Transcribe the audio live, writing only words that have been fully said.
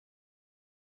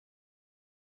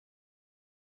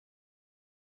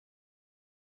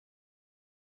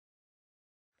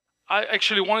I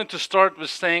actually wanted to start with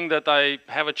saying that I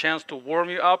have a chance to warm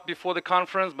you up before the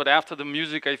conference, but after the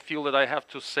music, I feel that I have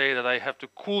to say that I have to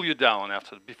cool you down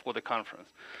before the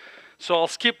conference. So I'll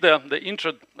skip the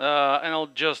intro and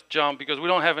I'll just jump because we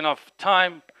don't have enough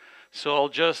time. So I'll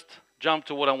just jump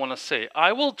to what I want to say.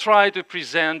 I will try to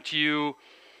present you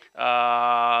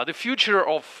the future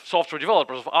of software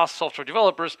developers, of us software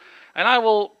developers, and I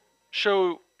will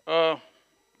show the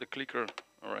clicker.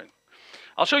 All right.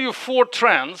 I'll show you 4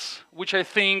 trends which I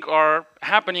think are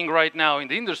happening right now in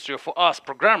the industry for us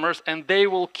programmers, and they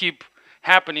will keep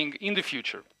happening in the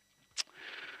future.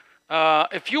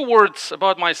 A few words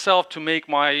about myself to make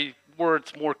my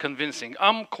words more convincing.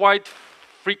 I'm quite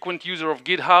frequent user of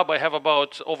GitHub. I have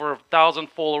about over 1,000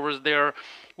 followers there,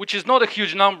 which is not a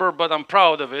huge number, but I'm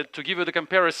proud of it. To give you the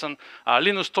comparison,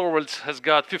 Linus Torvalds has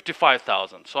got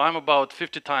 55,000, so I'm about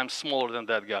 50 times smaller than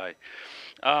that guy.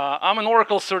 I'm an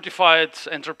Oracle certified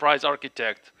enterprise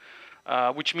architect,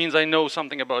 which means I know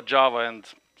something about Java and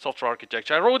software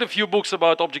architecture. I wrote a few books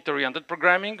about object-oriented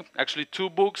programming, actually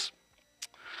 2 books.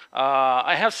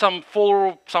 I have some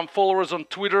followers on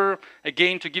Twitter.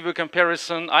 Again, to give you a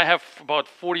comparison, I have about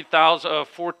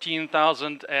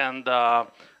 14,000, and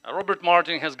Robert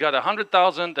Martin has got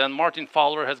 100,000, and Martin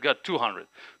Fowler has got 200.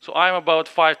 So I'm about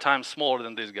 5 times smaller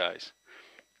than these guys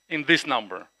in this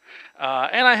number.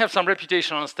 And I have some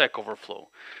reputation on Stack Overflow.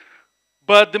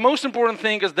 But the most important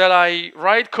thing is that I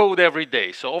write code every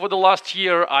day. So over the last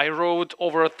year, I wrote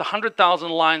over 100,000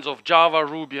 lines of Java,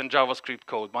 Ruby, and JavaScript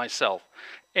code myself.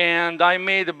 And I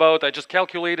just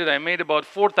calculated, I made about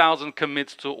 4,000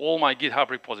 commits to all my GitHub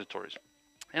repositories.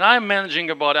 And I'm managing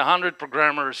about 100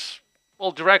 programmers,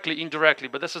 well, directly, indirectly,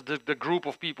 but this is the group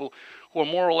of people who are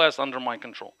more or less under my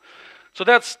control. So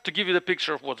that's to give you the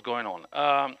picture of what's going on.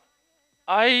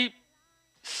 I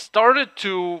started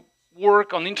to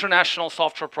work on international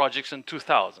software projects in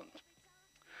 2000.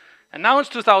 And now it's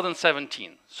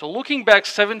 2017. So looking back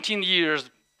 17 years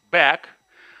back,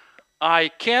 I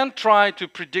can try to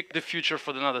predict the future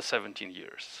for another 17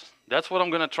 years. That's what I'm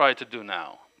going to try to do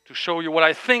now, to show you what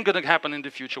I think is going to happen in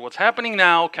the future, what's happening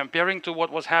now comparing to what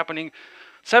was happening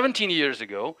 17 years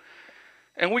ago,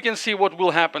 and we can see what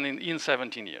will happen in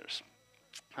 17 years.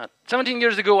 17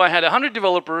 years ago, I had 100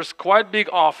 developers, quite big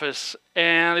office,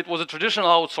 and it was a traditional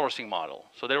outsourcing model.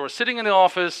 So they were sitting in the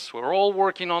office, we were all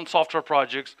working on software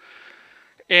projects,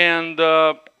 and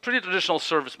pretty traditional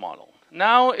service model.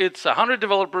 Now it's 100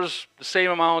 developers, the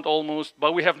same amount almost,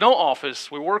 but we have no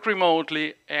office, we work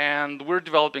remotely, and we're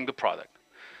developing the product.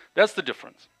 That's the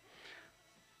difference.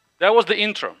 That was the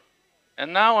intro.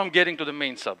 And now I'm getting to the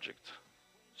main subject.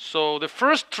 So the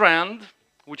first trend,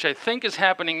 which I think is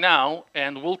happening now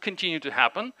and will continue to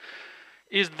happen,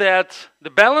 is that the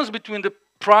balance between the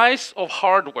price of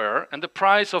hardware and the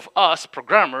price of us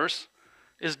programmers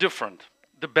is different.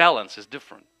 The balance is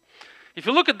different. If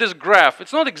you look at this graph,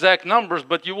 it's not exact numbers,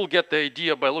 but you will get the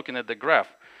idea by looking at the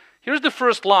graph. Here's the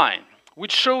first line,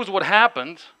 which shows what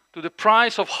happened to the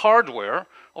price of hardware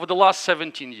over the last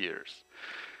 17 years.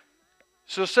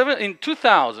 So in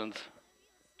 2000,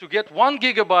 to get 1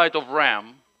 gigabyte of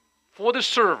RAM for the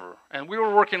server, and we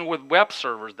were working with web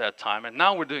servers that time, and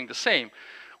now we're doing the same,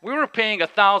 we were paying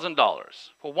 $1,000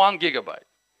 for 1 gigabyte.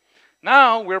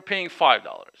 Now we're paying $5,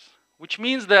 which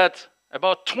means that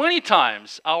about 20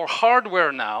 times our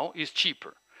hardware now is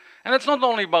cheaper. And it's not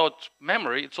only about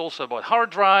memory, it's also about hard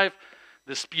drive,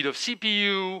 the speed of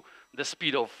CPU, the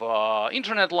speed of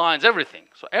internet lines, everything.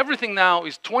 So everything now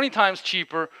is 20 times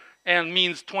cheaper and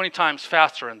means 20 times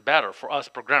faster and better for us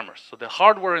programmers. So the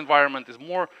hardware environment is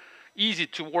more easy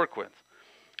to work with.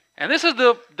 And this is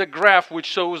the graph which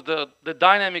shows the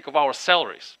dynamic of our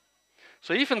salaries.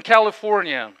 So if in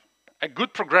California, a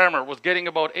good programmer was getting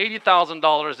about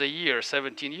 $80,000 a year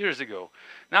 17 years ago,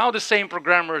 now the same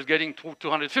programmer is getting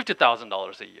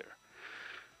 $250,000 a year.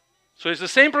 So it's the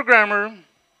same programmer,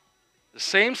 the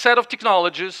same set of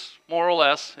technologies, more or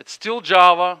less. It's still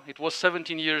Java. It was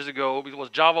 17 years ago. It was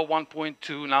Java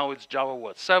 1.2. Now it's Java,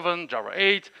 what, 7, Java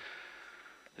 8.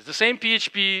 It's the same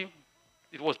PHP.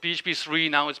 It was PHP 3.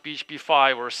 Now it's PHP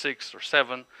 5 or 6 or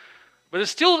 7. But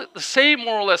it's still the same,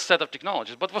 more or less, set of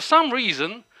technologies. But for some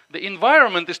reason, the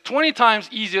environment is 20 times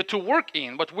easier to work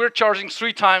in, but we're charging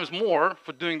 3 times more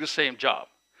for doing the same job.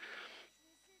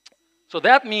 So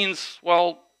that means,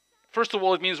 well, first of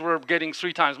all, it means we're getting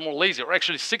 3 times more lazy, or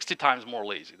actually 60 times more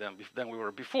lazy than we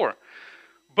were before.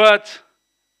 But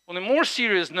on a more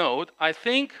serious note, I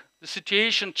think the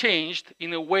situation changed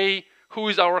in a way who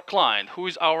is our client, who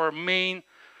is our main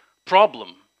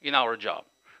problem in our job.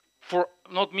 For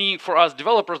not meaning for us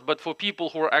developers, but for people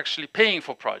who are actually paying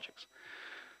for projects.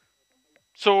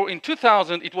 So in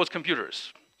 2000, it was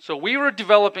computers. So we were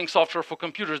developing software for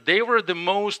computers. They were the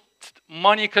most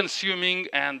money-consuming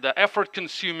and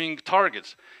effort-consuming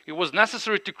targets. It was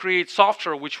necessary to create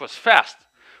software which was fast,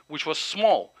 which was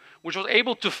small, which was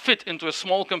able to fit into a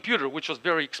small computer, which was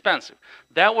very expensive.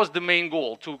 That was the main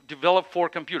goal, to develop for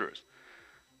computers.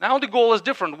 Now the goal is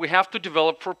different. We have to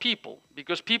develop for people,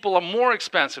 because people are more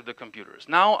expensive than computers.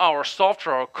 Now our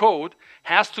software, our code,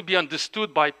 has to be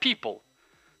understood by people,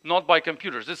 not by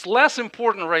computers. It's less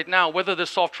important right now whether the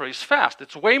software is fast.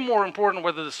 It's way more important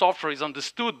whether the software is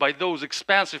understood by those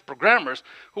expensive programmers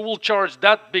who will charge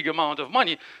that big amount of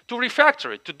money to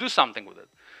refactor it, to do something with it.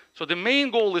 So the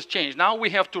main goal is changed. Now we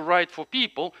have to write for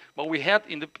people, but we had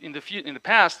in the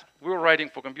past, we were writing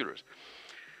for computers.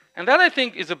 And that, I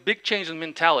think, is a big change in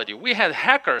mentality. We had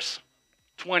hackers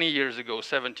 20 years ago,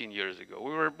 17 years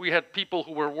ago. We had people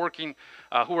who were working,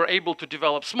 who were able to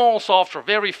develop small software,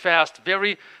 very fast,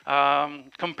 very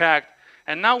compact.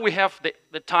 And now we have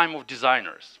the time of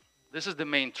designers. This is the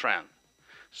main trend.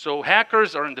 So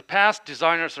hackers are in the past,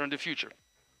 designers are in the future.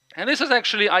 And this is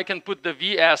actually, I can put the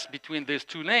VS between these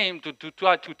two names,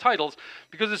 two titles,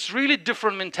 because it's really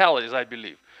different mentalities, I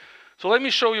believe. So let me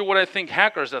show you what I think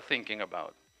hackers are thinking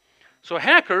about. So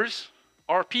hackers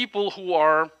are people who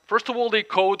are, first of all, they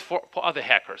code for other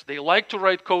hackers. They like to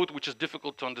write code which is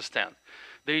difficult to understand.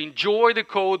 They enjoy the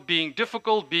code being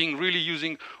difficult, being really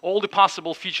using all the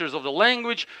possible features of the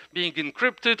language, being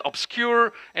encrypted,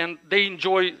 obscure, and they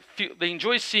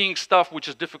enjoy seeing stuff which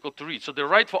is difficult to read. So they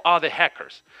write for other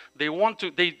hackers.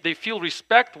 They feel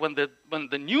respect when the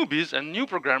newbies and new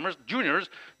programmers, juniors,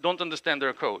 don't understand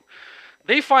their code.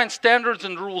 They find standards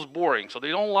and rules boring, so they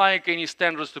don't like any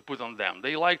standards to put on them.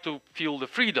 They like to feel the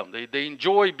freedom. They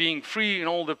enjoy being free in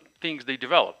all the things they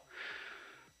develop.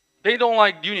 They don't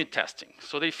like unit testing,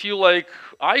 so they feel like,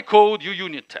 I code, you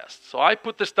unit test. So I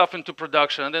put the stuff into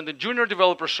production, and then the junior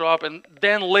developers show up, and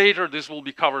then later this will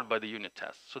be covered by the unit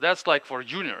test. So that's like for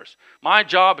juniors. My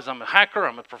job is, I'm a hacker,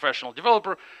 I'm a professional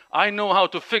developer, I know how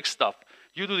to fix stuff.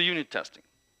 You do the unit testing.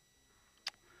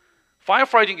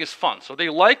 Firefighting is fun, so they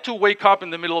like to wake up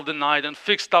in the middle of the night and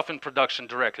fix stuff in production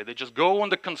directly. They just go on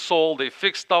the console, they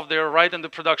fix stuff there right in the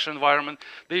production environment.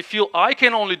 They feel, I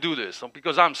can only do this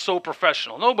because I'm so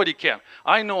professional. Nobody can.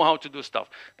 I know how to do stuff.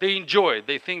 They enjoy it.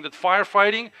 They think that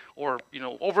firefighting or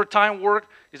overtime work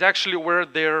is actually where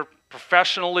their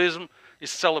professionalism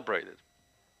is celebrated.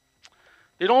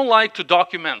 They don't like to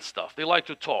document stuff. They like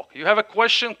to talk. You have a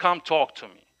question, come talk to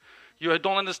me. You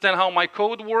don't understand how my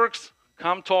code works?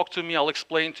 Come talk to me, I'll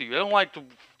explain to you. I don't like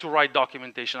to write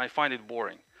documentation, I find it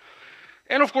boring.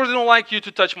 And of course, they don't like you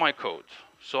to touch my code.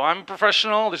 So I'm a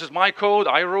professional, this is my code,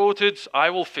 I wrote it, I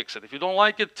will fix it. If you don't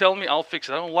like it, tell me, I'll fix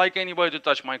it. I don't like anybody to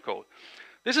touch my code.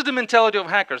 This is the mentality of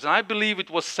hackers, and I believe it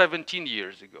was 17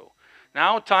 years ago.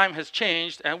 Now time has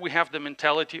changed, and we have the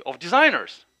mentality of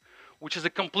designers, which is a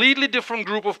completely different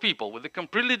group of people with a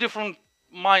completely different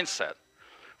mindset.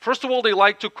 First of all, they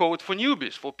like to code for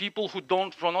newbies, for people who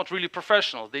are not really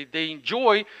professionals. They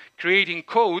enjoy creating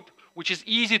code which is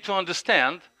easy to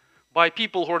understand by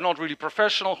people who are not really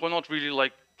professional, who are not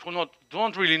really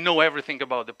don't really know everything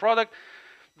about the product.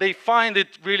 They find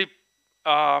it really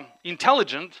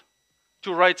intelligent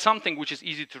to write something which is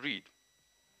easy to read.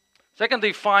 Second,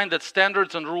 they find that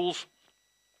standards and rules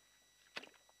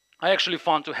are actually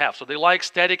fun to have. So they like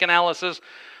static analysis.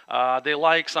 They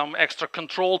like some extra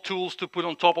control tools to put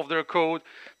on top of their code.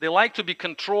 They like to be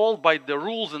controlled by the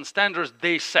rules and standards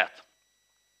they set.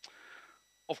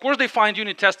 Of course, they find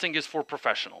unit testing is for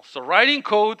professionals. So writing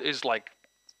code is like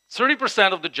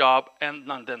 30% of the job, and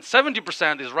then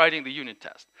 70% is writing the unit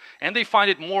test. And they find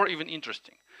it more even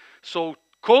interesting. So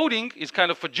coding is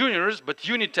kind of for juniors, but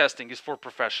unit testing is for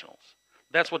professionals.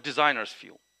 That's what designers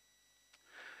feel.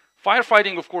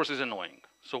 Firefighting, of course, is annoying.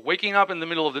 So waking up in the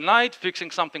middle of the night,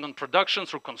 fixing something on production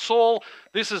through console,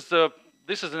 this is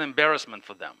an embarrassment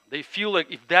for them. They feel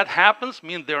like if that happens,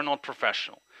 means they're not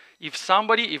professional.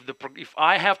 If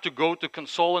I have to go to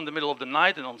console in the middle of the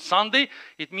night and on Sunday,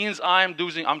 it means I'm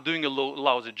doing a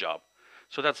lousy job.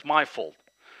 So that's my fault,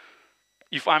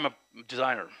 if I'm a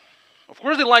designer. Of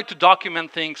course, they like to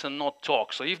document things and not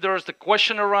talk. So if there's the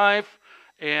question arrive,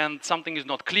 and something is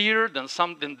not clear, then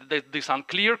this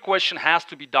unclear question has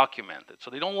to be documented. So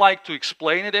they don't like to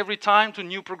explain it every time to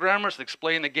new programmers,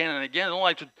 explain again and again.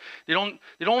 They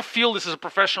don't feel this is a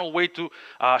professional way to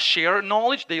share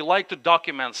knowledge. They like to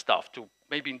document stuff,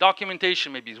 maybe in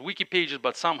documentation, maybe in wiki pages,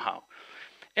 but somehow.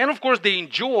 And of course, they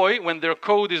enjoy when their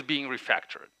code is being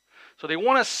refactored. So they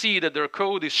want to see that their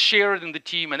code is shared in the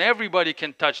team and everybody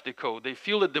can touch the code. They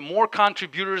feel that the more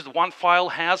contributors one file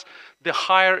has, the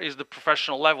higher is the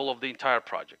professional level of the entire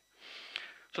project.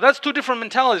 So that's two different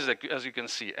mentalities, as you can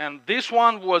see. And this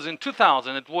one was in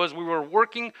 2000. It was we were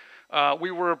working,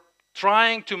 we were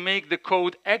trying to make the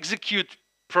code execute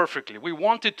perfectly. We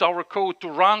wanted our code to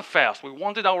run fast. We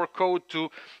wanted our code to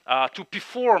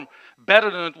perform better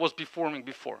than it was performing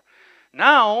before.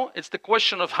 Now it's the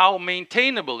question of how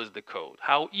maintainable is the code,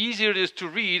 how easy it is to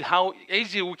read, how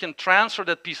easy we can transfer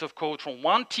that piece of code from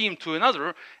one team to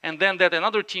another, and then that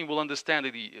another team will understand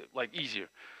it like easier,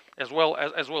 as well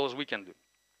as we can do.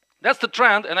 That's the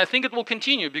trend, and I think it will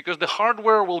continue because the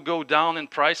hardware will go down in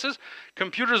prices.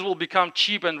 Computers will become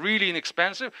cheap and really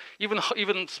inexpensive. Even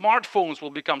smartphones will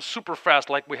become super fast,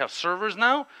 like we have servers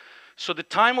now. So the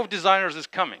time of designers is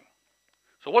coming.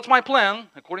 So what's my plan?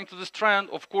 According to this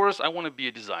trend, of course, I want to be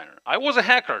a designer. I was a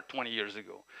hacker 20 years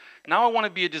ago. Now I want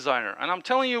to be a designer. And I'm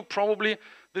telling you, probably,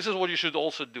 this is what you should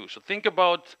also do. So think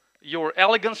about your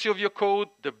elegancy of your code,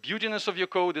 the beautiness of your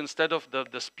code, instead of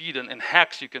the speed and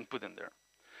hacks you can put in there.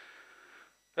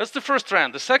 That's the first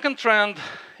trend. The second trend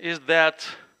is that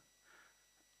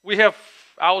we have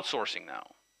outsourcing now.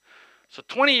 So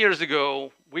 20 years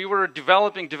ago, we were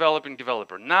developing.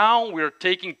 Now we're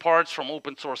taking parts from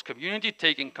open source community,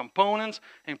 taking components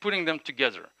and putting them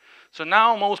together. So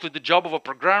now mostly the job of a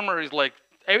programmer is like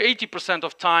 80%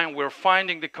 of time we're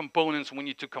finding the components we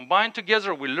need to combine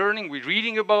together, we're learning, we're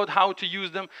reading about how to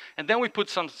use them, and then we put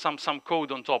some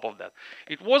code on top of that.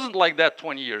 It wasn't like that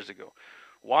 20 years ago.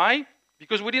 Why?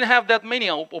 Because we didn't have that many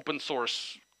open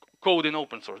source code in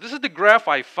open source. This is the graph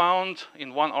I found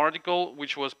in one article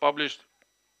which was published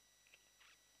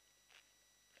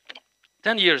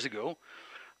 10 years ago.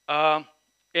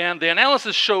 And the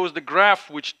analysis shows the graph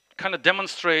which kind of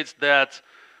demonstrates that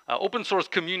open source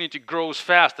community grows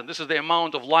fast, and this is the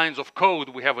amount of lines of code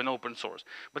we have in open source.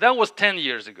 But that was 10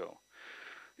 years ago.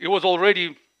 It was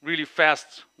already really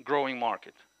fast growing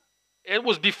market. It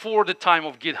was before the time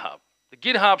of GitHub. The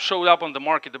GitHub showed up on the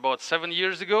market about 7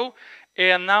 years ago,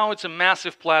 and now it's a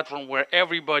massive platform where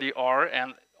everybody are,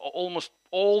 and almost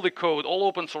all the code, all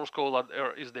open source code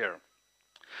is there.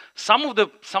 Some of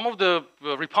the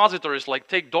repositories, like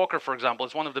take Docker for example,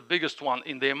 is one of the biggest one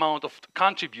in the amount of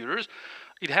contributors.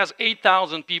 It has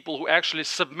 8,000 people who actually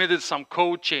submitted some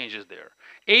code changes there.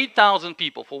 8,000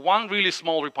 people for one really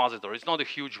small repository. It's not a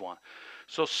huge one.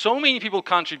 So many people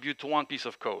contribute to one piece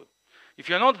of code. If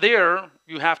you're not there,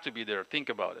 you have to be there. Think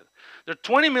about it. There are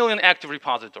 20 million active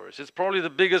repositories. It's probably the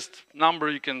biggest number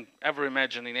you can ever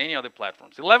imagine in any other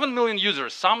platforms. 11 million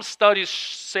users. Some studies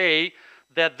say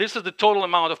that this is the total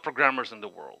amount of programmers in the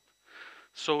world.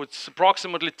 So it's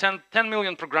approximately 10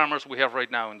 million programmers we have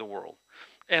right now in the world.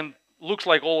 And looks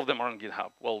like all of them are on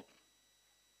GitHub. Well,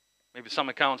 maybe some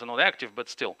accounts are not active, but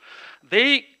still.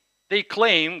 They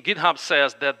claim, GitHub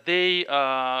says that they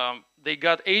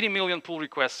got 80 million pull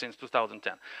requests since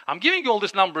 2010. I'm giving you all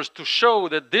these numbers to show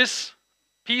that this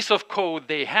piece of code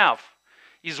they have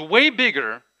is way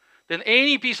bigger than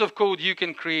any piece of code you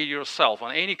can create yourself,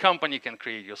 or any company can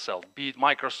create yourself, be it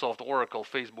Microsoft, Oracle,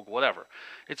 Facebook, whatever.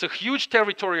 It's a huge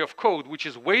territory of code which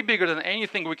is way bigger than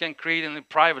anything we can create in the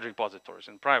private repositories,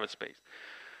 in private space.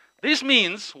 This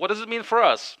means, what does it mean for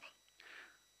us?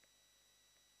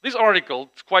 This article,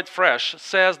 it's quite fresh,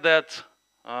 says that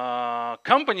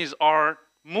companies are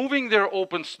moving their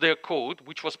code,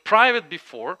 which was private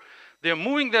before, they're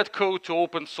moving that code to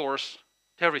open source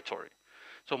territory.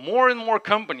 So more and more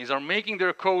companies are making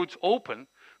their codes open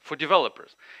for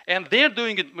developers. And they're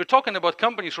doing it, we're talking about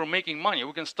companies who are making money.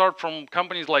 We can start from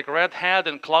companies like Red Hat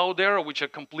and Cloudera, which are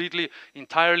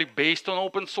entirely based on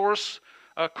open source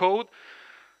code.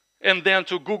 And then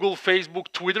to Google,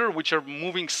 Facebook, Twitter, which are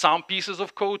moving some pieces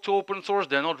of code to open source.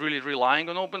 They're not really relying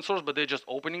on open source, but they're just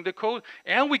opening the code.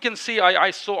 And we can see, I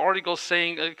saw articles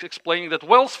explaining that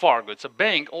Wells Fargo, it's a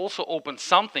bank, also opened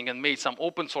something and made some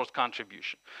open source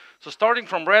contribution. So starting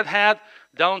from Red Hat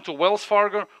down to Wells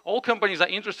Fargo, all companies are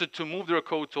interested to move their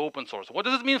code to open source. What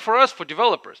does it mean for us, for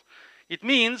developers? It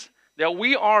means that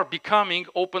we are becoming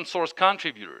open source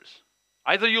contributors.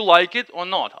 Either you like it or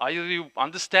not, either you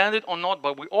understand it or not,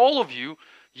 but all of you,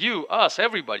 us,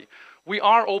 everybody, we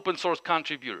are open source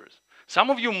contributors. Some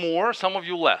of you more, some of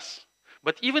you less.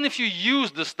 But even if you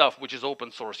use the stuff which is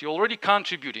open source, you're already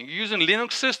contributing. You're using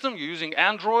Linux system, you're using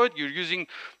Android, you're using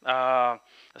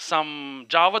some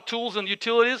Java tools and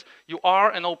utilities, you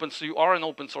are an open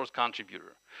source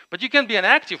contributor. But you can be an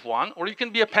active one, or you can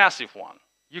be a passive one.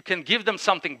 You can give them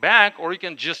something back, or you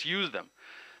can just use them.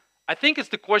 I think it's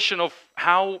the question of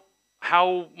how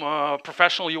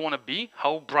professional you want to be,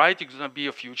 how bright you're going to be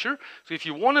a future. So if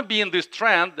you want to be in this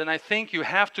trend, then I think you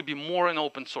have to be more in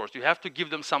open source. You have to give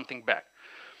them something back.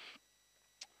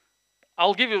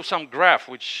 I'll give you some graph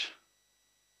which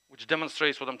which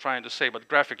demonstrates what I'm trying to say, but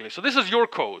graphically. So this is your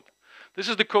code. This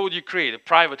is the code you create, a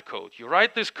private code. You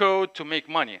write this code to make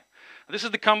money. This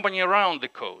is the company around the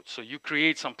code. So you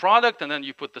create some product, and then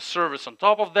you put the service on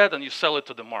top of that, and you sell it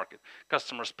to the market.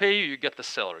 Customers pay you, you get the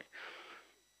salary.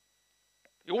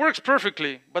 It works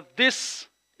perfectly, but this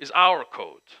is our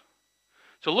code.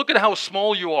 So look at how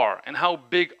small you are and how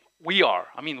big we are.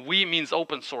 I mean, we means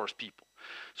open source people.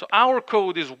 So our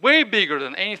code is way bigger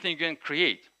than anything you can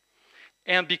create.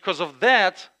 And because of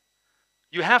that,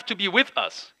 you have to be with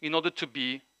us in order to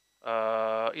be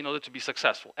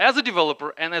successful as a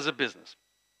developer and as a business.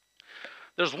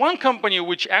 There's one company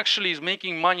which actually is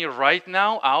making money right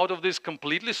now out of this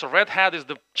completely. So Red Hat is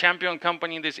the champion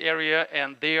company in this area,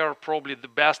 and they are probably the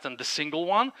best and the single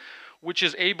one which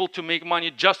is able to make money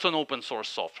just on open source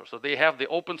software. So they have the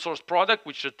open source product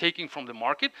which they're taking from the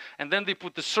market, and then they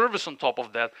put the service on top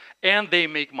of that, and they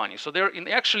make money. So they're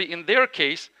actually in their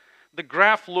case, the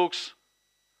graph looks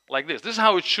like this. This is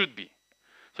how it should be.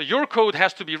 So your code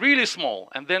has to be really small,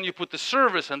 and then you put the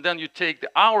service, and then you take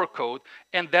the our code,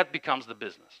 and that becomes the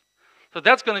business. So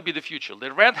that's going to be the future.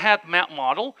 The Red Hat map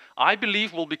model, I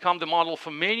believe, will become the model for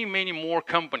many, many more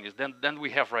companies than we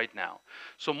have right now.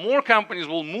 So more companies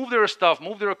will move their stuff,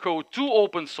 move their code to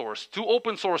open source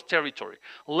territory.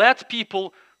 Let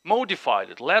people modify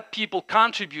it, let people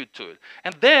contribute to it.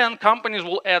 And then companies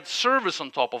will add service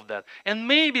on top of that, and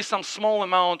maybe some small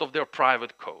amount of their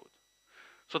private code.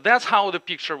 So that's how the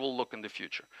picture will look in the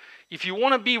future. If you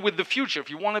want to be with the future, if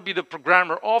you want to be the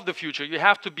programmer of the future, you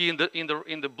have to be in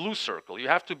the blue circle. You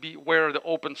have to be where the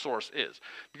open source is.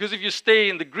 Because if you stay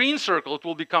in the green circle, it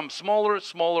will become smaller,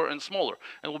 smaller, and smaller.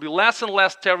 And it will be less and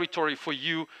less territory for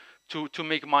you to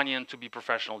make money and to be a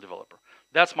professional developer.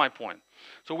 That's my point.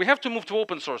 So we have to move to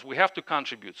open source. We have to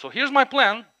contribute. So here's my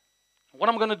plan, what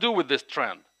I'm going to do with this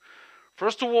trend.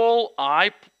 First of all,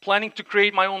 I'm planning to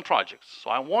create my own projects. So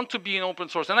I want to be in open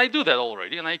source, and I do that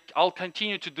already, and I'll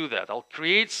continue to do that. I'll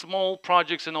create small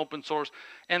projects in open source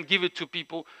and give it to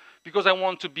people because I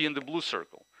want to be in the blue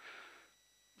circle.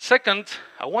 Second,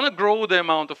 I want to grow the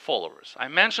amount of followers. I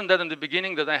mentioned that in the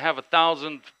beginning that I have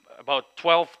about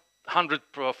 1,200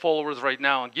 followers right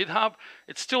now on GitHub.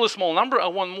 It's still a small number. I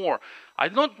want more. I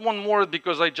don't want more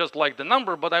because I just like the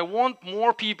number, but I want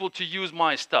more people to use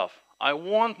my stuff. I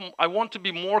want to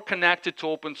be more connected to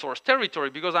open source territory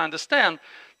because I understand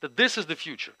that this is the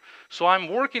future. So I'm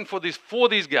working for these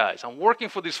guys. I'm working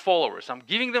for these followers. I'm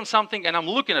giving them something, and I'm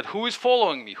looking at who is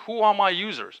following me, who are my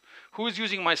users, who is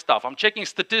using my stuff. I'm checking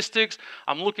statistics.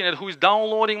 I'm looking at who is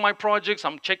downloading my projects.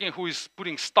 I'm checking who is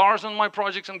putting stars on my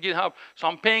projects on GitHub. So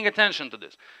I'm paying attention to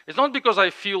this. It's not because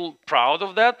I feel proud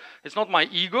of that. It's not my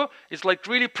ego. It's like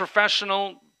really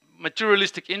professional,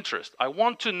 materialistic interest. I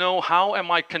want to know how am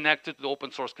I connected to the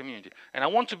open source community, and I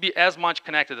want to be as much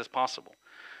connected as possible.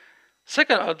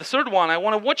 Second, the third one, I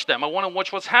want to watch them. I want to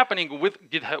watch what's happening with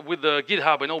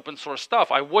GitHub and open source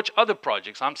stuff. I watch other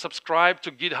projects. I'm subscribed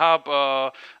to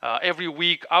GitHub every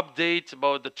week, updates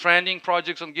about the trending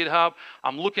projects on GitHub.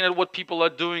 I'm looking at what people are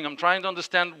doing. I'm trying to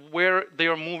understand where they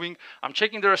are moving. I'm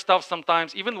checking their stuff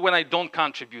sometimes, even when I don't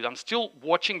contribute. I'm still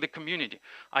watching the community.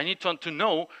 I need to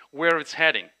know where it's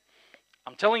heading.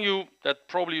 I'm telling you that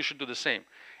probably you should do the same.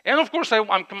 And of course,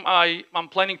 I'm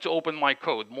planning to open my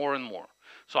code more and more.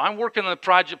 So I'm working on a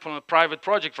project from a private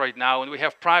project right now, and we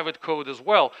have private code as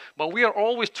well. But we are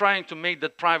always trying to make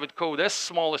that private code as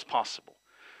small as possible.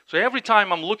 So every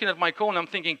time I'm looking at my code, I'm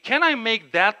thinking, can I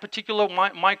make that particular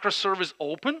microservice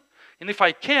open? And if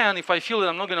I can, if I feel that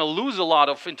I'm not going to lose a lot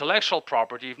of intellectual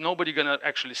property, if nobody's going to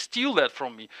actually steal that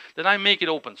from me, then I make it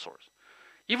open source.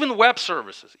 Even web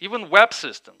services, even web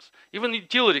systems, even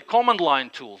utility, command line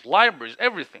tools, libraries,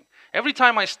 everything. Every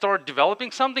time I start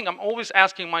developing something, I'm always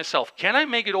asking myself, can I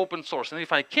make it open source? And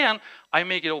if I can, I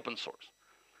make it open source.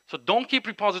 So don't keep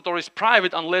repositories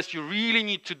private unless you really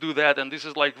need to do that, and this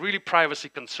is like really privacy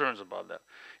concerns about that.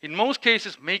 In most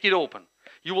cases, make it open.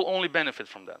 You will only benefit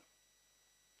from that.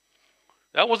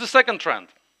 That was the second trend.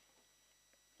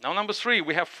 Now number 3,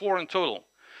 we have 4 in total.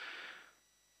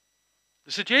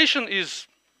 The situation is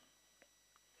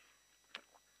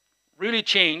really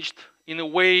changed in a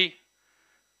way.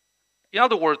 In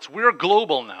other words, we're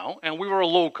global now, and we were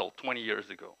local 20 years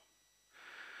ago,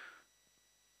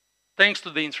 thanks to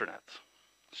the internet.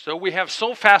 So we have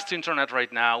so fast internet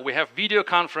right now, we have video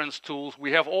conference tools,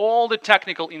 we have all the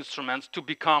technical instruments to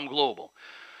become global.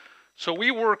 So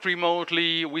we work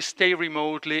remotely, we stay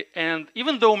remotely, and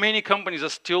even though many companies are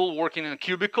still working in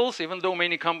cubicles, even though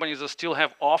many companies still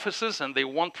have offices and they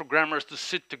want programmers to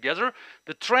sit together,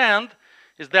 the trend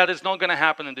is that it's not going to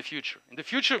happen in the future. In the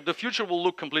future will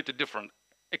look completely different,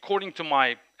 according to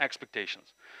my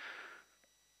expectations.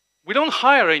 We don't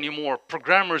hire anymore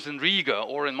programmers in Riga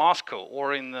or in Moscow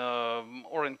or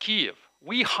in Kiev.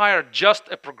 We hire just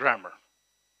a programmer.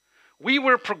 We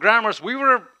were programmers, we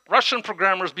were Russian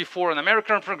programmers before, and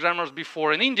American programmers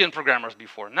before, and Indian programmers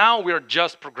before. Now we are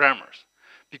just programmers,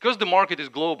 because the market is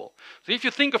global. So if you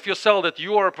think of yourself that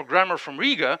you are a programmer from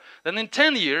Riga, then in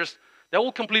 10 years, that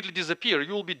will completely disappear.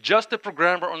 You will be just a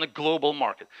programmer on a global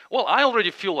market. Well, I already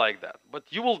feel like that, but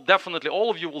you will definitely, all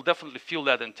of you will definitely feel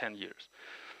that in 10 years.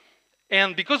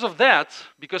 And because of that,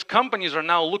 because companies are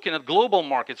now looking at global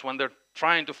markets when they're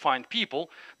trying to find people,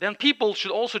 then people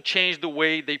should also change the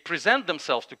way they present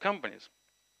themselves to companies.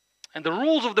 And the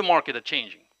rules of the market are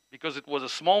changing. Because it was a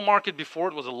small market before,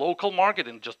 it was a local market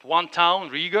in just one town,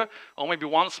 Riga, or maybe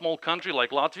one small country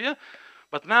like Latvia.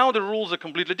 But now the rules are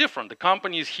completely different. The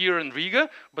company is here in Riga,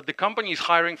 but the company is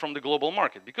hiring from the global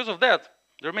market. Because of that,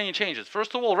 there are many changes.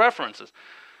 First of all, references.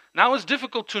 Now it's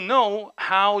difficult to know,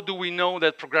 how do we know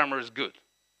that programmer is good?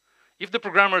 If the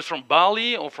programmer is from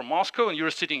Bali or from Moscow and you're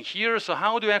sitting here, so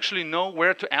how do you actually know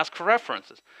where to ask for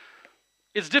references?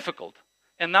 It's difficult.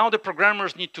 And now the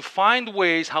programmers need to find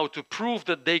ways how to prove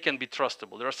that they can be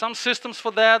trustable. There are some systems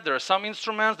for that, there are some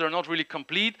instruments, they're not really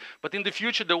complete, but in the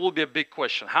future there will be a big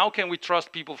question. How can we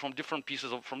trust people from different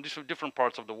different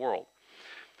parts of the world?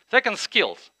 Second,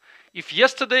 skills. If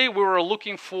yesterday we were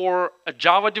looking for a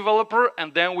Java developer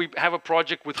and then we have a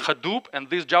project with Hadoop and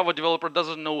this Java developer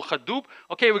doesn't know Hadoop,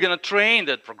 okay, we're going to train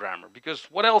that programmer, because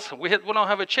what else? We don't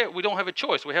have a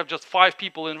choice. We have just 5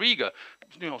 people in Riga,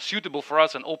 suitable for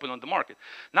us and open on the market.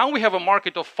 Now we have a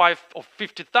market of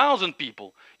 50,000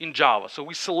 people in Java. So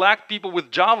we select people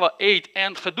with Java 8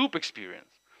 and Hadoop experience.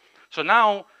 So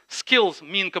now skills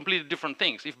mean completely different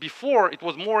things. If before it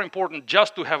was more important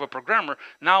just to have a programmer,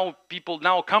 now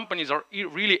companies are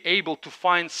really able to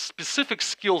find specific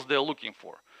skills they're looking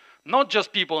for. Not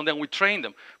just people and then we train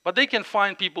them, but they can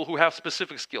find people who have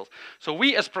specific skills. So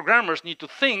we as programmers need to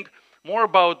think more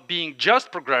about being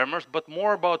just programmers, but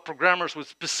more about programmers with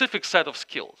specific set of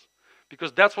skills.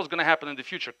 Because that's what's going to happen in the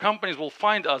future. Companies will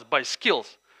find us by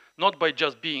skills, not by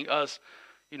just being us,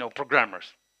 programmers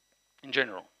in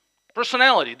general.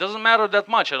 Personality doesn't matter that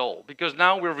much at all, because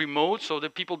now we're remote, so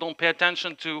that people don't pay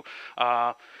attention to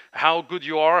how good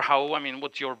you are,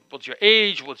 what's your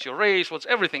age, what's your race, what's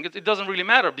everything. It doesn't really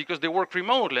matter because they work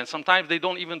remotely, and sometimes they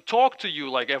don't even talk to you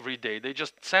like every day. They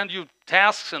just send you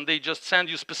tasks and they just send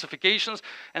you specifications,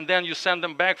 and then you send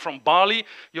them back from Bali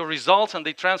your results, and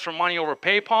they transfer money over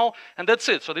PayPal, and that's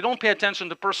it. So they don't pay attention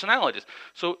to personalities.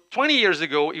 So 20 years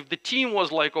ago, if the team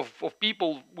was like of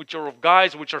people of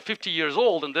guys which are 50 years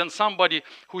old, and then somebody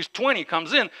who is 20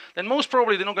 comes in, then most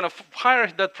probably they're not going to hire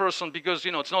that person because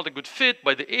it's not a good fit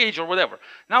by the age or whatever.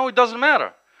 Now it doesn't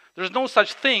matter. There's no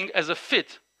such thing as a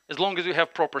fit as long as you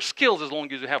have proper skills, as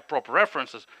long as you have proper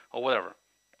references or whatever.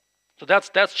 So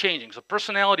that's changing. So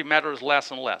personality matters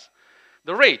less and less.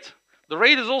 The rate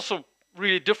is also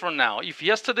really different now. If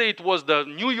yesterday it was the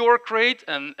New York rate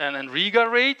and Riga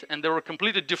rate, and they were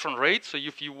completely different rates. So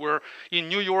if you were in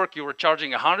New York, you were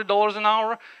charging $100 an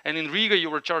hour, and in Riga you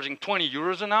were charging 20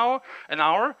 euros an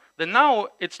hour, then now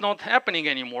it's not happening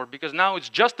anymore, because now it's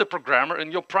just a programmer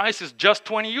and your price is just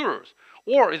 20 euros,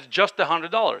 or it's just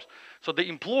 $100. So the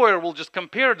employer will just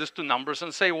compare these two numbers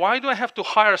and say, why do I have to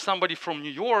hire somebody from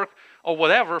New York or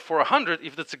whatever for 100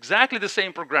 if that's exactly the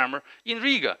same programmer in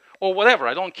Riga or whatever?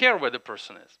 I don't care where the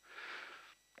person is.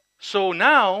 So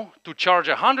now, to charge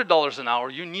 $100 an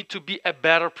hour, you need to be a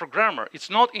better programmer.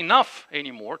 It's not enough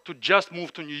anymore to just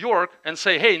move to New York and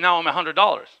say, hey, now I'm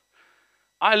 $100.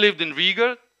 I lived in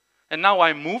Riga, and now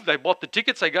I moved, I bought the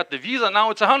tickets, I got the visa, now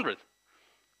it's 100.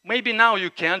 Maybe now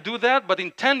you can do that, but in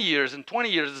 10 years, in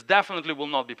 20 years, it definitely will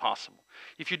not be possible.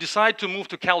 If you decide to move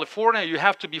to California, you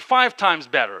have to be 5 times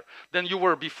better than you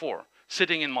were before,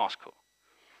 sitting in Moscow.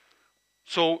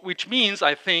 So, which means,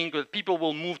 I think, that people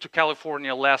will move to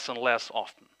California less and less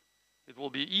often. It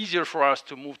will be easier for us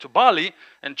to move to Bali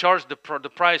and charge the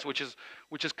price which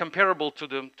is comparable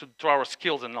to our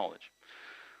skills and knowledge.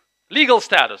 Legal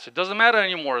status, it doesn't matter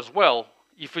anymore as well.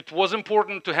 If it was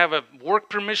important to have a work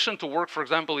permission to work, for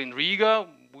example, in Riga,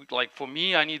 like for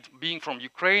me, being from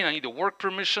Ukraine, I need a work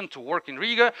permission to work in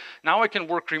Riga. Now I can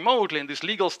work remotely, and this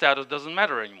legal status doesn't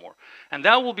matter anymore. And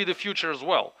that will be the future as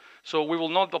well. So we will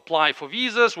not apply for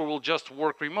visas, we will just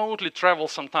work remotely, travel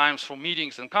sometimes for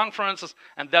meetings and conferences,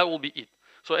 and that will be it.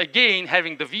 So again,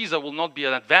 having the visa will not be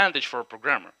an advantage for a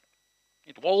programmer.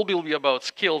 It will be about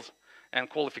skills and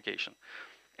qualification.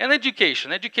 And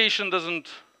education. Education is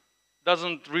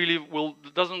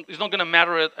not going to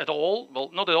matter at all. Well,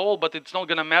 not at all, but it's not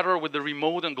going to matter with the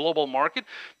remote and global market,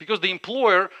 because the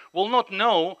employer will not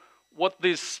know what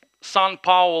this San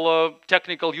Paulo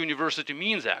Technical University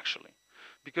means actually.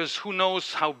 Because who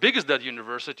knows how big is that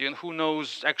university, and who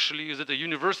knows actually is it a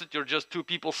university or just two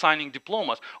people signing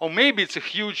diplomas? Or maybe it's a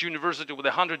huge university with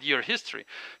a 100-year history.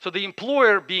 So the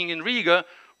employer, being in Riga,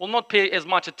 will not pay as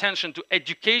much attention to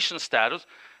education status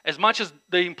as much as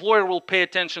the employer will pay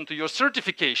attention to your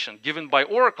certification given by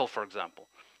Oracle, for example,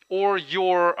 or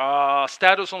your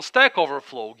status on Stack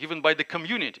Overflow given by the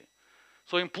community.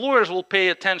 So employers will pay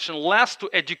attention less to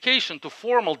education, to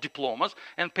formal diplomas,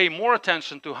 and pay more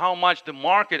attention to how much the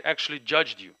market actually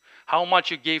judged you, how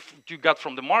much you got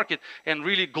from the market, and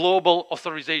really global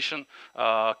authorization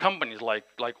companies like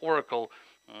Oracle,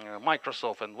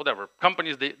 Microsoft, and whatever,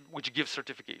 companies which give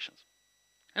certifications.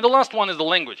 And the last one is the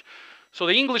language. So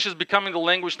the English is becoming the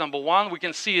language #1. We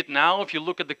can see it now. If you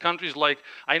look at the countries like,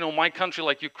 I know my country,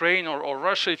 like Ukraine or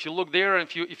Russia, if you look there,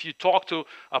 if you talk to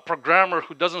a programmer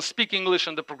who doesn't speak English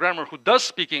and the programmer who does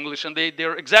speak English, and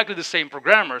they're exactly the same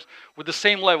programmers with the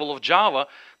same level of Java,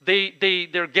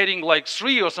 they're getting like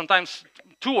 3 or sometimes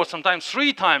 2 or sometimes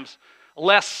 3 times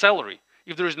less salary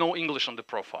if there is no English on the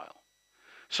profile.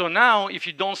 So now, if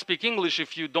you don't speak English,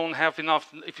 if you don't have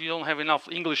enough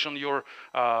English on your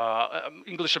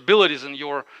English abilities in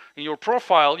your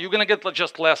profile, you're going to get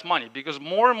just less money, because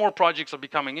more and more projects are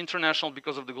becoming international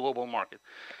because of the global market.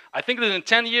 I think that in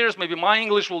 10 years, maybe my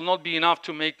English will not be enough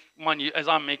to make money as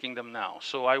I'm making them now.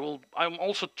 So I'm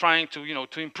also trying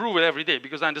to improve it every day,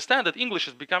 because I understand that English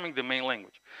is becoming the main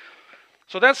language.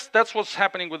 So that's what's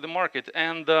happening with the market.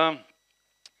 And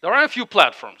there are a few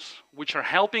platforms which are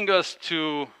helping us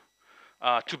to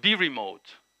be remote,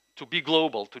 to be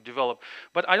global, to develop.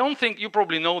 But I don't think, you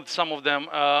probably know some of them,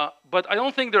 but I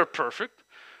don't think they're perfect.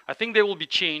 I think they will be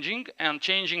changing, and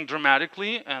changing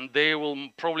dramatically, and they will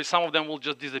probably, some of them will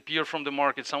just disappear from the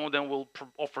market, some of them will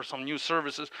offer some new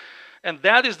services. And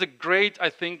that is the great,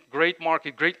 I think, great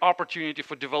market, great opportunity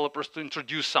for developers to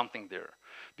introduce something there.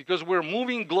 Because we're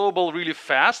moving global really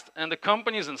fast, and the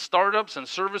companies and startups and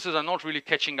services are not really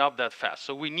catching up that fast.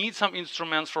 So we need some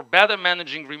instruments for better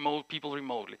managing people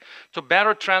remotely, to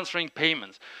better transferring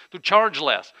payments, to charge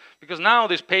less. Because now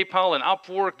this PayPal and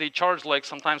Upwork, they charge like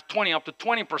sometimes up to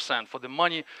 20% for the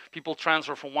money people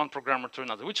transfer from one programmer to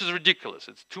another, which is ridiculous.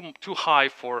 It's too high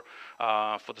for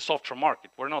the software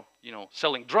market. We're not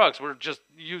selling drugs. We're just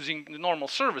using the normal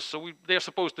service. So they're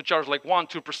supposed to charge like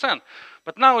 1-2%.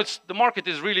 But now the market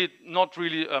is really not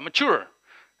really mature.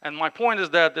 And my point is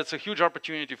that that's a huge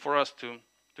opportunity for us to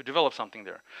develop something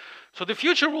there. So the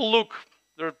future will look,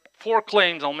 there are 4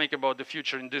 claims I'll make about the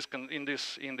future in this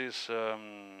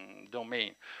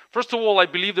domain. First of all, I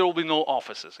believe there will be no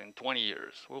offices in 20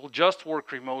 years. We will just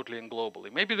work remotely and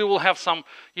globally. Maybe they will have some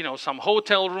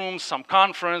hotel rooms, some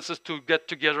conferences to get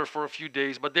together for a few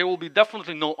days, but there will be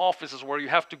definitely no offices where you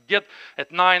have to get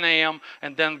at 9 a.m.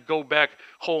 and then go back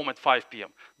home at 5 p.m.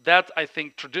 That, I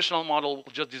think, traditional model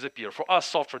will just disappear for us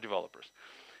software developers.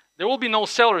 There will be no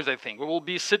salaries, I think. We will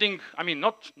be sitting,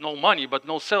 not no money, but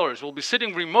no salaries. We'll be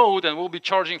sitting remote, and we'll be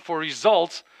charging for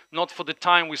results, not for the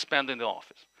time we spend in the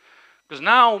office. Because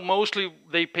now, mostly,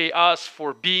 they pay us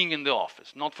for being in the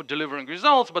office, not for delivering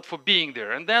results, but for being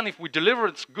there. And then if we deliver,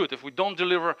 it's good. If we don't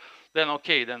deliver, then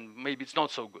okay, then maybe it's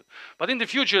not so good. But in the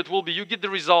future, it will be, you get the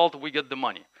result, we get the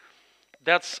money.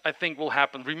 That's, I think, will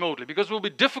happen remotely, because it will be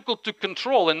difficult to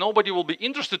control, and nobody will be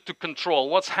interested to control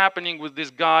what's happening with this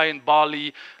guy in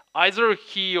Bali. Either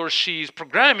he or she is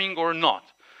programming or not.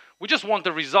 We just want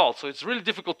the result. So it's really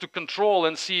difficult to control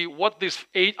and see what this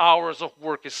 8 hours of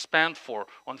work is spent for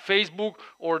on Facebook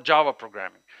or Java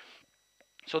programming.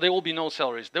 So there will be no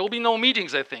salaries. There will be no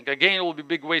meetings, I think. Again, it will be a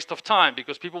big waste of time,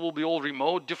 because people will be all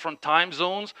remote, different time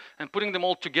zones, and putting them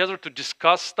all together to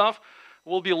discuss stuff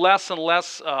will be less and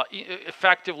less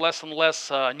effective, less and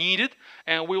less needed,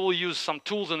 and we will use some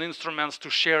tools and instruments to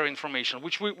share information,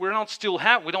 which we don't still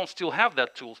have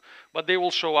that tools, but they will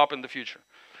show up in the future.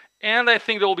 And I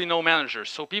think there will be no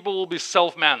managers, so people will be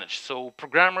self-managed. So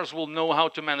programmers will know how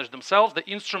to manage themselves. The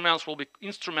instruments will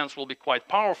be quite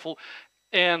powerful,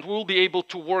 and we'll be able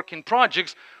to work in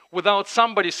projects without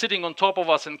somebody sitting on top of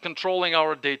us and controlling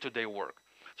our day-to-day work.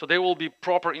 So there will be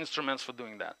proper instruments for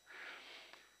doing that.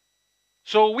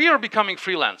 So we are becoming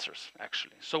freelancers,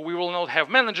 actually. So we will not have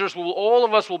managers. All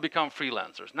of us will become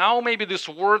freelancers. Now maybe this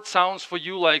word sounds for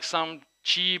you like some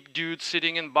cheap dude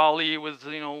sitting in Bali with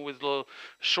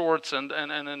shorts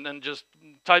and just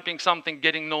typing something,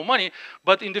 getting no money.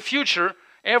 But in the future,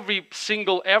 every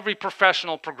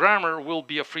professional programmer will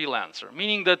be a freelancer,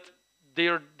 meaning that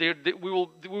we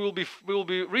will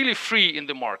be really free in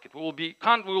the market. We will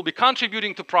be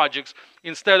contributing to projects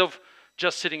instead of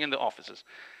just sitting in the offices.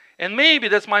 And maybe,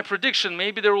 that's my prediction,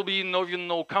 maybe there will be even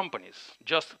no companies,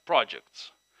 just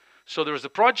projects. So there's a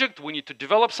project, we need to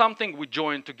develop something, we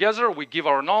join together, we give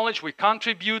our knowledge, we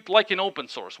contribute, like in open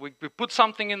source. We put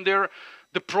something in there,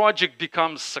 the project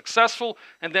becomes successful,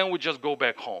 and then we just go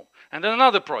back home. And then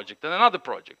another project, and another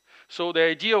project. So the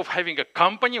idea of having a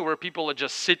company where people are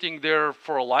just sitting there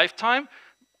for a lifetime,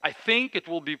 I think it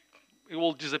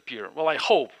will disappear. Well, I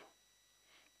hope.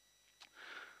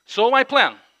 So my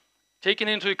plan, taking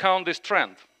into account this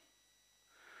trend.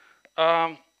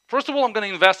 First of all, I'm going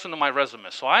to invest into my resume.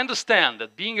 So I understand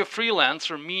that being a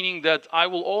freelancer, meaning that I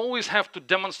will always have to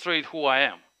demonstrate who I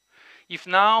am. If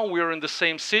now we're in the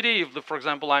same city, if, for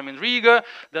example, I'm in Riga,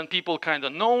 then people kind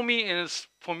of know me, and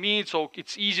for me,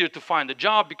 it's easier to find a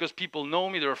job because people know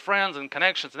me, there are friends and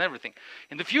connections and everything.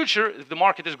 In the future, if the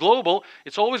market is global,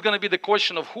 it's always going to be the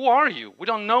question of who are you? We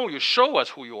don't know you. Show us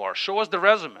who you are. Show us the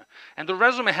resume. And the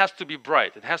resume has to be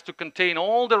bright. It has to contain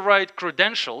all the right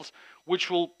credentials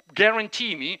which will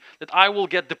guarantee me that I will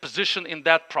get the position in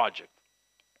that project.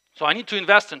 So I need to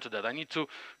invest into that. I need to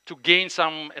gain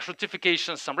some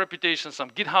certifications, some reputation, some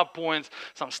GitHub points,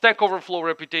 some Stack Overflow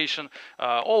reputation,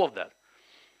 all of that.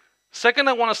 Second,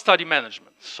 I want to study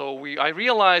management. So I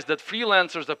realized that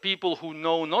freelancers are people who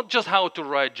know not just how to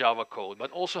write Java code,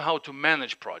 but also how to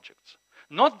manage projects.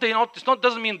 It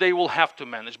doesn't mean they will have to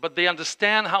manage, but they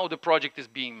understand how the project is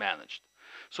being managed.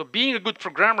 So being a good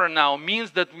programmer now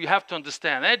means that we have to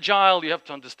understand Agile, you have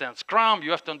to understand Scrum,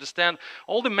 you have to understand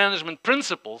all the management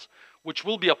principles which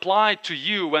will be applied to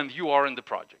you when you are in the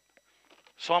project.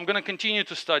 So I'm going to continue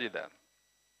to study that.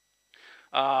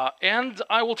 And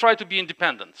I will try to be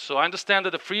independent. So I understand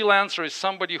that a freelancer is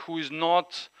somebody who is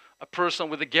not a person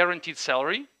with a guaranteed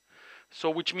salary. So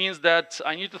which means that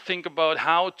I need to think about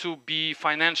how to be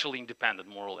financially independent,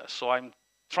 more or less. So I'm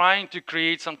trying to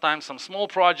create sometimes some small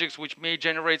projects which may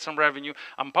generate some revenue.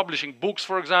 I'm publishing books,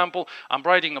 for example. I'm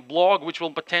writing a blog which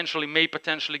may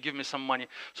potentially give me some money.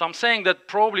 So I'm saying that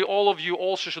probably all of you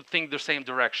also should think the same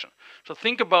direction. So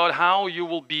think about how you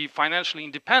will be financially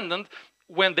independent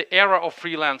when the era of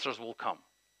freelancers will come.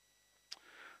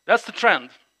 That's the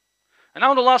trend. And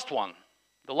now the last one,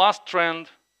 the last trend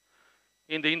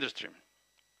in the industry.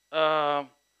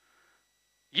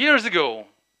 Years ago,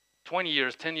 20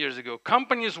 years, 10 years ago,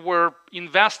 companies were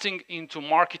investing into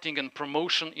marketing and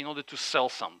promotion in order to sell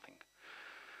something.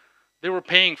 They were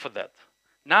paying for that.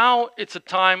 Now it's a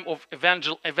time of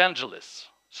evangelists.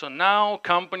 So now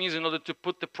companies, in order to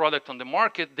put the product on the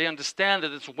market, they understand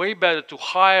that it's way better to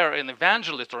hire an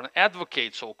evangelist or an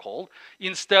advocate, so-called,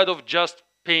 instead of just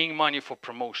paying money for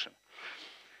promotion.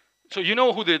 So you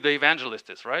know who the evangelist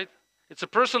is, right? It's a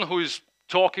person who is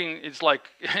talking, it's like,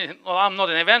 well, I'm not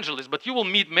an evangelist, but you will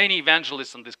meet many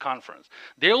evangelists in this conference.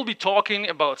 They will be talking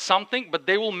about something, but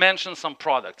they will mention some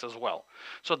products as well.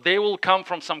 So they will come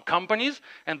from some companies,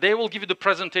 and they will give you the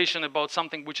presentation about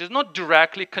something which is not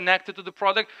directly connected to the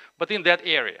product, but in that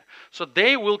area. So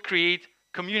they will create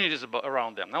communities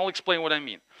around them. Now I'll explain what I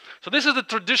mean. So this is the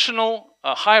traditional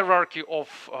hierarchy of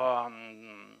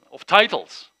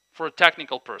titles for a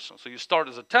technical person. So you start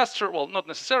as a tester, well, not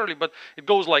necessarily, but it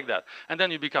goes like that. And then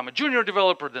you become a junior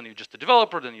developer, then you're just a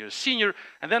developer, then you're a senior,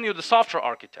 and then you're the software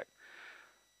architect.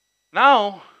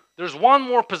 Now, there's one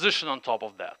more position on top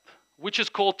of that, which is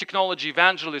called technology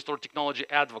evangelist or technology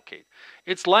advocate.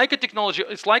 It's like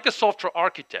a software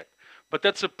architect, but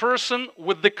that's a person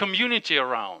with the community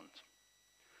around.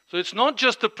 So it's not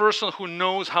just a person who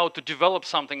knows how to develop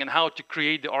something and how to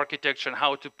create the architecture and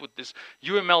how to put these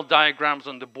UML diagrams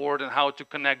on the board and how to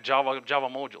connect Java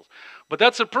modules. But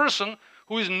that's a person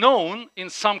who is known in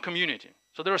some community.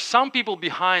 So there are some people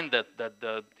behind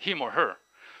him or her.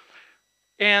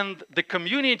 And the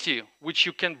community which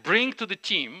you can bring to the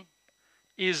team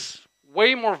is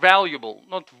way more valuable,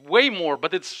 not way more,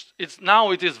 but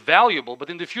now it is valuable, but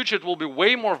in the future it will be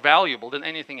way more valuable than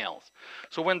anything else.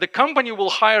 So when the company will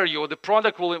hire you or the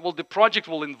project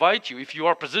will invite you, if you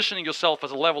are positioning yourself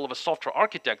as a level of a software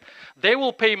architect, they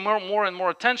will pay more and more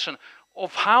attention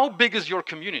of how big is your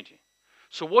community.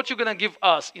 So what you're going to give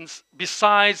us,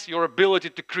 besides your ability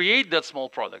to create that small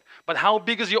product, but how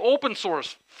big is your open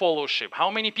source followership?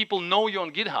 How many people know you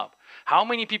on GitHub? How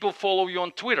many people follow you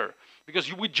on Twitter? Because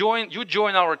you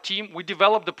join our team, we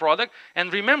develop the product,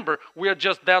 and remember, we are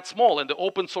just that small, and the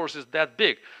open source is that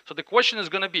big. So the question is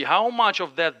going to be how much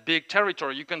of that big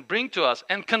territory you can bring to us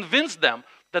and convince them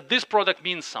that this product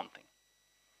means something.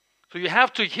 So you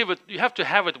have to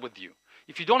have it with you.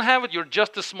 If you don't have it, you're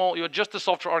just a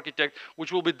software architect,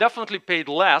 which will be definitely paid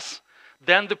less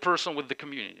than the person with the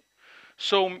community.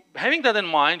 So having that in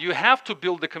mind, you have to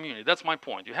build the community. That's my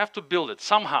point. You have to build it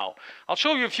somehow. I'll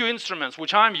show you a few instruments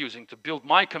which I'm using to build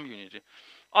my community.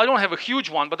 I don't have a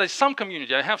huge one, but there's some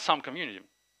community. I have some community.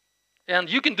 And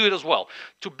you can do it as well.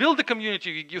 To build the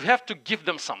community, you have to give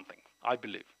them something, I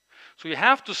believe. So you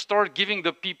have to start giving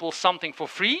the people something for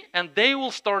free, and they will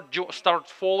start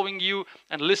following you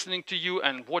and listening to you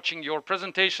and watching your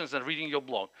presentations and reading your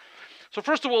blog. So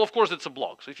first of all, of course, it's a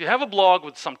blog. So if you have a blog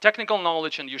with some technical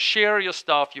knowledge and you share your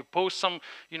stuff, you post some,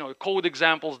 code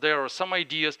examples there or some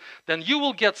ideas, then you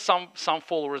will get some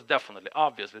followers definitely,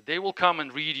 obviously. They will come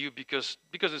and read you because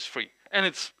it's free. And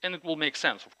it will make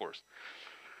sense, of course.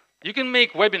 You can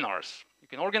make webinars. You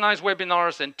can organize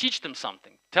webinars and teach them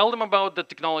something. Tell them about the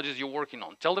technologies you're working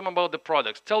on. Tell them about the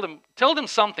products. Tell them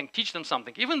something. Teach them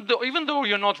something. Even though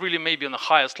you're not really maybe on the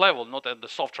highest level, not at the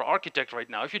software architect right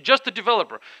now. If you're just a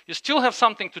developer, you still have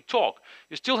something to talk.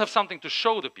 You still have something to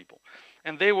show the people,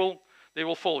 and they will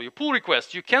follow you. Pull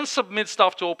requests. You can submit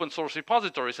stuff to open source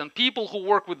repositories, and people who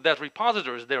work with that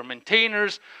repositories, they're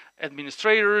maintainers,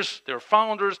 administrators, they're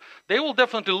founders, they will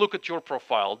definitely look at your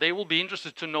profile. They will be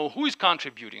interested to know who is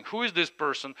contributing, who is this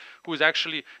person who is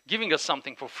actually giving us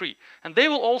something for free. And they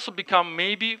will also become,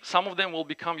 maybe some of them will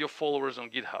become your followers on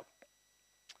GitHub.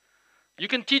 You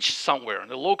can teach somewhere,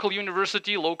 in a local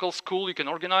university, local school. You can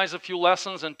organize a few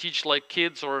lessons and teach like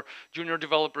kids or junior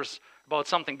developers about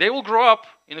something. They will grow up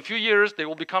in a few years, they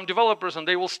will become developers, and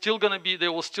they will still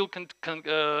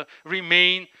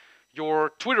remain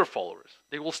your Twitter followers.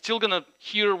 They will still gonna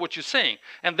hear what you're saying.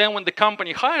 And then when the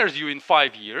company hires you in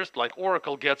 5 years, like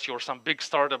Oracle gets you or some big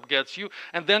startup gets you,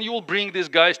 and then you will bring these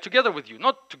guys together with you.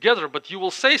 Not together, but you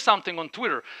will say something on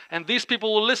Twitter, and these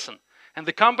people will listen. And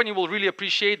the company will really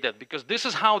appreciate that, because this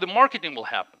is how the marketing will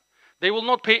happen. They will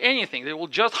not pay anything. They will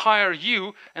just hire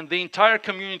you, and the entire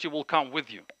community will come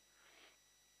with you.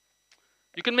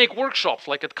 You can make workshops,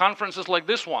 like at conferences like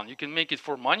this one. You can make it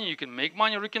for money, you can make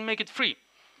money, or you can make it free.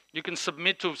 You can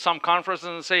submit to some conferences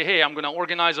and say, hey, I'm going to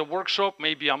organize a workshop.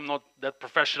 Maybe I'm not that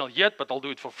professional yet, but I'll do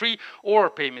it for free, or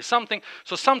pay me something.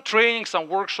 So some training, some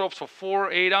workshops for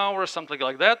 4, 8 hours, something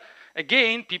like that.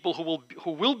 Again, people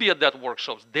who will be at that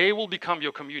workshops, they will become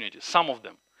your community, some of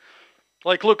them.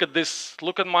 Like, look at this.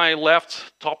 Look at my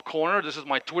left top corner. This is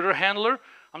my Twitter handler.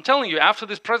 I'm telling you, after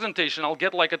this presentation, I'll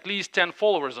get like at least 10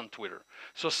 followers on Twitter.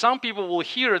 So some people will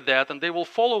hear that, and they will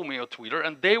follow me on Twitter,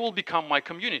 and they will become my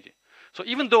community. So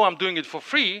even though I'm doing it for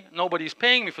free, nobody's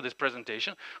paying me for this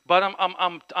presentation, but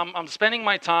I'm spending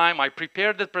my time, I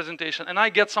prepared that presentation, and I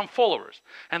get some followers.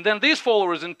 And then these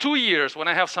followers, in 2 years, when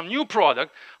I have some new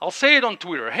product, I'll say it on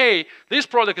Twitter, hey, this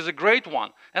product is a great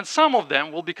one, and some of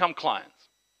them will become clients.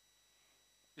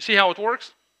 You see how it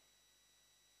works?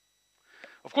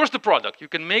 Of course, the product. You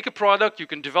can make a product, you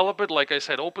can develop it, like I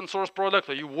said, open source product,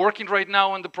 or you're working right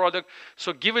now on the product,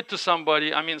 so give it to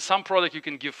somebody. I mean, some product you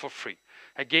can give for free.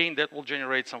 Again, that will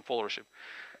generate some followership.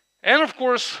 And of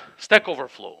course, Stack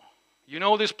Overflow. You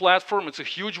know this platform, it's a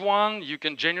huge one. You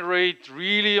can generate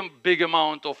really a big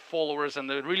amount of followers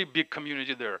and a really big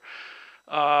community there.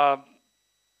 I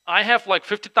have like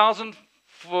 50,000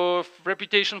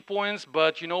 reputation points,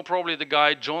 but you know probably the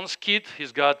guy John Skid,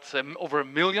 he's got over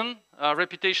 1 million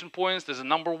reputation points. There's a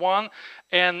 #1,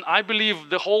 and I believe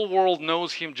the whole world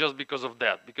knows him just because of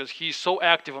that, because he's so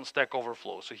active on Stack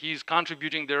Overflow. So he's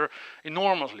contributing there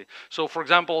enormously. So for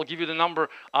example, I'll give you the number.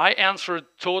 I answered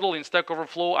total in Stack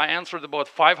Overflow, I answered about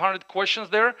 500 questions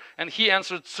there, and he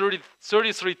answered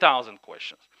 33,000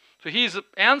 questions. So he's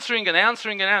answering and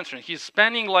answering and answering. He's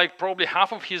spending like probably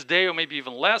half of his day, or maybe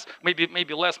even less,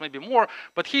 maybe less, maybe more,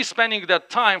 but he's spending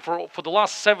that time for the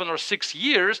last 7 or 6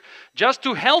 years just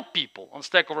to help people on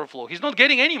Stack Overflow. He's not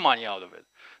getting any money out of it.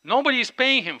 Nobody is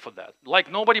paying him for that.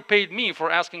 Like nobody paid me for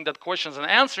asking that questions and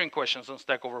answering questions on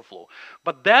Stack Overflow.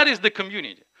 But that is the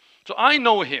community. So I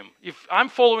know him. If I'm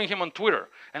following him on Twitter,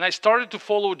 and I started to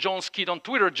follow John Skid on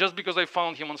Twitter just because I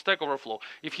found him on Stack Overflow.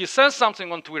 If he says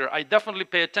something on Twitter, I definitely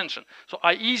pay attention. So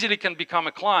I easily can become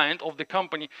a client of the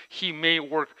company he may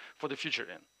work for the future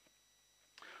in.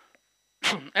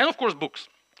 And of course, books.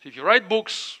 If you write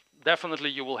books, definitely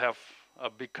you will have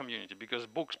a big community, because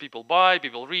books people buy,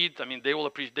 people read. I mean, they will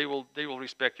appreciate, they will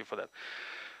respect you for that.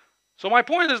 So my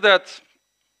point is that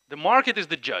the market is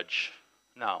the judge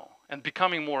now, and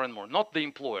becoming more and more, not the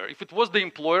employer. If it was the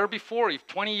employer before, if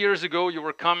 20 years ago you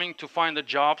were coming to find a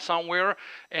job somewhere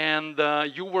and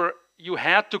you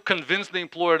had to convince the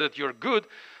employer that you're good,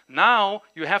 now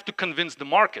you have to convince the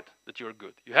market that you're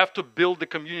good. You have to build the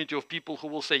community of people who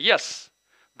will say, yes,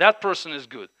 that person is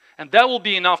good. And that will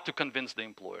be enough to convince the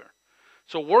employer.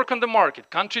 So work on the market,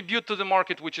 contribute to the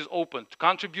market which is open, to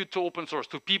contribute to open source,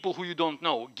 to people who you don't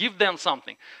know, give them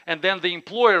something, and then the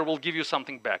employer will give you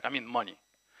something back, I mean money.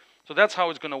 So that's how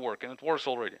it's going to work, and it works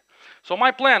already. So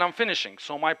my plan, I'm finishing.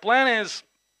 So my plan is,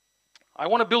 I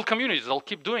want to build communities. I'll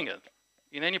keep doing it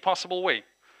in any possible way.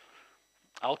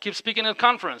 I'll keep speaking at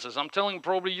conferences. I'm telling you,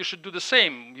 probably you should do the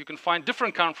same. You can find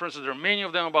different conferences. There are many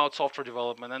of them about software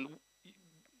development,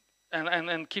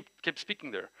 and keep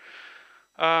speaking there.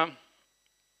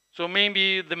 So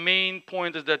maybe the main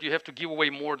point is that you have to give away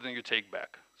more than you take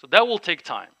back. So that will take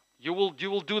time. You will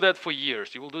do that for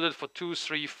years. You will do that for 2,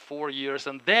 3, 4 years,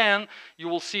 and then you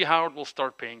will see how it will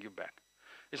start paying you back.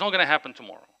 It's not going to happen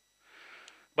tomorrow.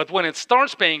 But when it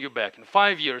starts paying you back in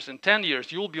 5 years, in 10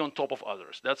 years, you'll be on top of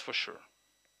others. That's for sure.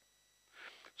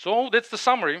 So that's the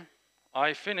summary.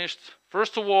 I finished.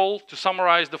 First of all, to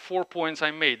summarize the 4 points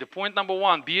I made. The point number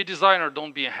 1, be a designer,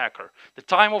 don't be a hacker. The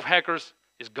time of hackers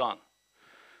is gone.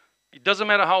 It doesn't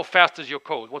matter how fast is your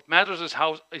code. What matters is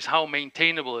how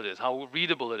maintainable it is, how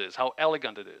readable it is, how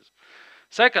elegant it is.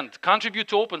 Second, contribute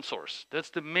to open source. That's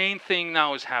the main thing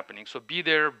now is happening. So be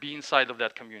there, be inside of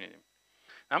that community.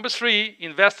 Number 3,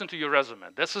 invest into your resume.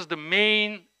 This is the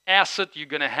main asset you're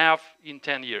going to have in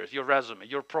 10 years. Your resume,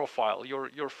 your profile,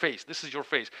 your face. This is your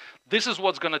face. This is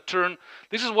what's going to turn,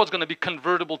 this is what's going to be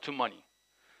convertible to money.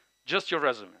 Just your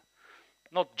resume.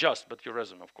 Not just, but your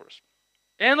resume, of course.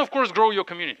 And of course, grow your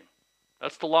community.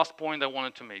 That's the last point I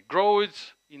wanted to make. Grow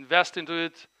it, invest into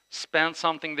it, spend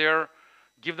something there,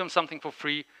 give them something for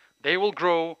free. They will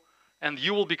grow, and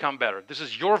you will become better. This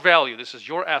is your value. This is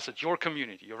your asset, your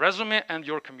community, your resume and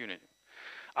your community.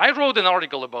 I wrote an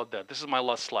article about that. This is my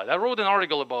last slide. I wrote an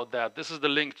article about that. This is the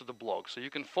link to the blog. So you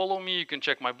can follow me. You can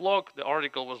check my blog. The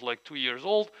article was like 2 years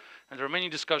old, and there are many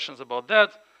discussions about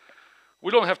that. We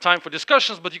don't have time for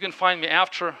discussions, but you can find me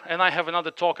after. And I have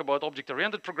another talk about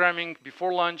object-oriented programming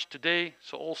before lunch today.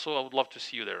 So also, I would love to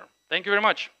see you there. Thank you very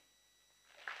much.